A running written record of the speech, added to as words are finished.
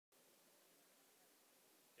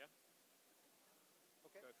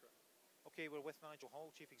Okay, we're with Nigel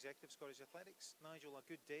Holl, Chief Executive, Scottish Athletics. Nigel, a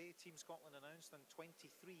good day. Team Scotland announced and 23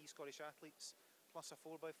 Scottish athletes plus a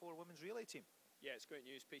 4x4 women's relay team. Yeah, it's great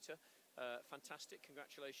news, Peter. Fantastic.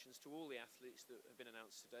 Congratulations to all the athletes that have been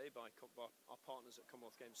announced today by our partners at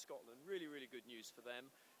Commonwealth Games Scotland. Really, really good news for them.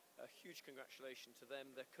 A huge congratulations to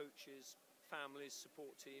them, their coaches, families,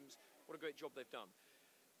 support teams. What a great job they've done.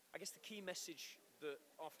 I guess the key message that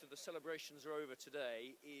after the celebrations are over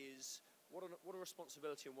today is what a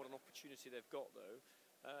responsibility and what an opportunity they've got, though.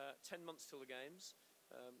 10 months till the Games,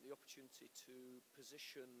 the opportunity to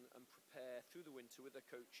position and prepare through the winter with their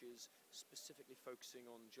coaches, specifically focusing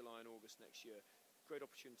on July and August next year. Great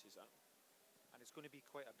opportunities, that. And it's going to be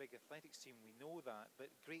quite a big athletics team, we know that, but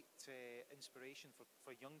great inspiration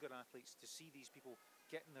for younger athletes to see these people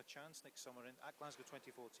getting their chance next summer at Glasgow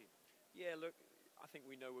 2014. Yeah, look, I think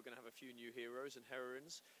we know we're going to have a few new heroes and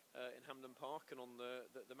heroines in Hampden Park and on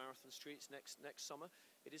the marathon streets next summer.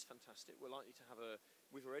 It is fantastic. We're likely to have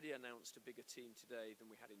we've already announced a bigger team today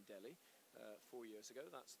than we had in Delhi 4 years ago.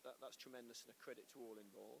 That's tremendous and a credit to all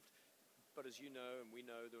involved. But as you know, and we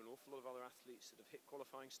know, there are an awful lot of other athletes that have hit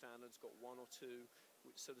qualifying standards, got one or two.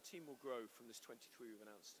 So the team will grow from this 23 we've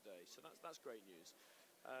announced today. So that's great news.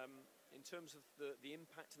 In terms of the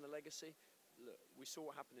impact and the legacy, look, we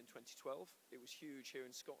saw what happened in 2012. It was huge here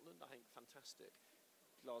in Scotland. I think fantastic.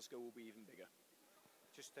 Glasgow will be even bigger.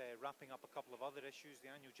 Just wrapping up a couple of other issues. The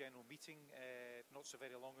annual general meeting, not so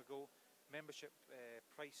very long ago. Membership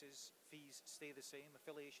prices, fees stay the same.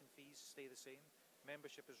 Affiliation fees stay the same.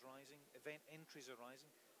 Membership is rising. Event entries are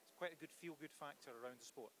rising. It's quite a good feel-good factor around the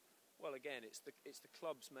sport. Well, again, it's the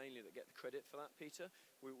clubs mainly that get the credit for that, Peter.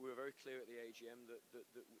 We were very clear at the AGM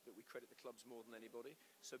that we credit the clubs more than anybody.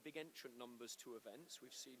 So big entrant numbers to events.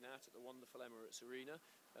 We've seen that at the wonderful Emirates Arena,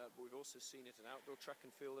 but we've also seen it at outdoor track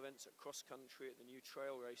and field events, at cross-country, at the new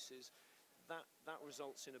trail races. That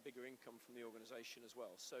results in a bigger income from the organisation as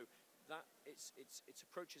well. So it's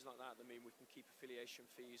approaches like that mean we can keep affiliation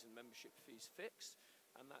fees and membership fees fixed.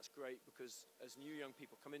 And that's great because as new young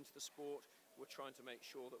people come into the sport, we're trying to make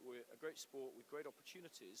sure that we're a great sport with great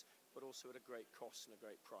opportunities, but also at a great cost and a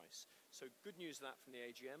great price. So good news of that from the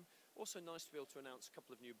AGM. Also nice to be able to announce a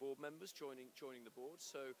couple of new board members joining the board.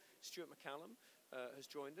 So Stuart McCallum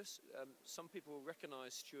has joined us. Some people will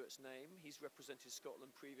recognise Stuart's name. He's represented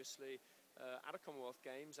Scotland previously at a Commonwealth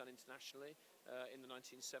Games and internationally in the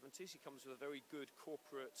 1970s. He comes with a very good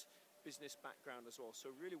corporate business background as well, so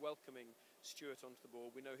really welcoming Stuart onto the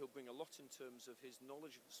board. We know he'll bring a lot in terms of his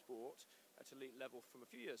knowledge of the sport at elite level from a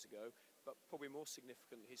few years ago, but probably more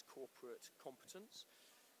significantly his corporate competence.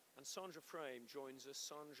 And Sandra Frame joins us.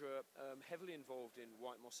 Sandra, heavily involved in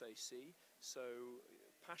White Moss AC, so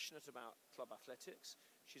passionate about club athletics.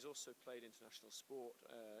 She's also played international sport,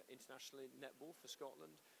 internationally netball for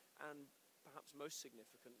Scotland, and perhaps most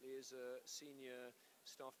significantly is a senior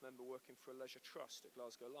staff member working for a leisure trust at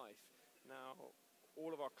Glasgow Life. Now,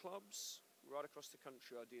 all of our clubs right across the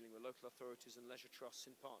country are dealing with local authorities and leisure trusts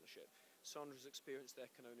in partnership. Sandra's experience there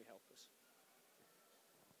can only help us.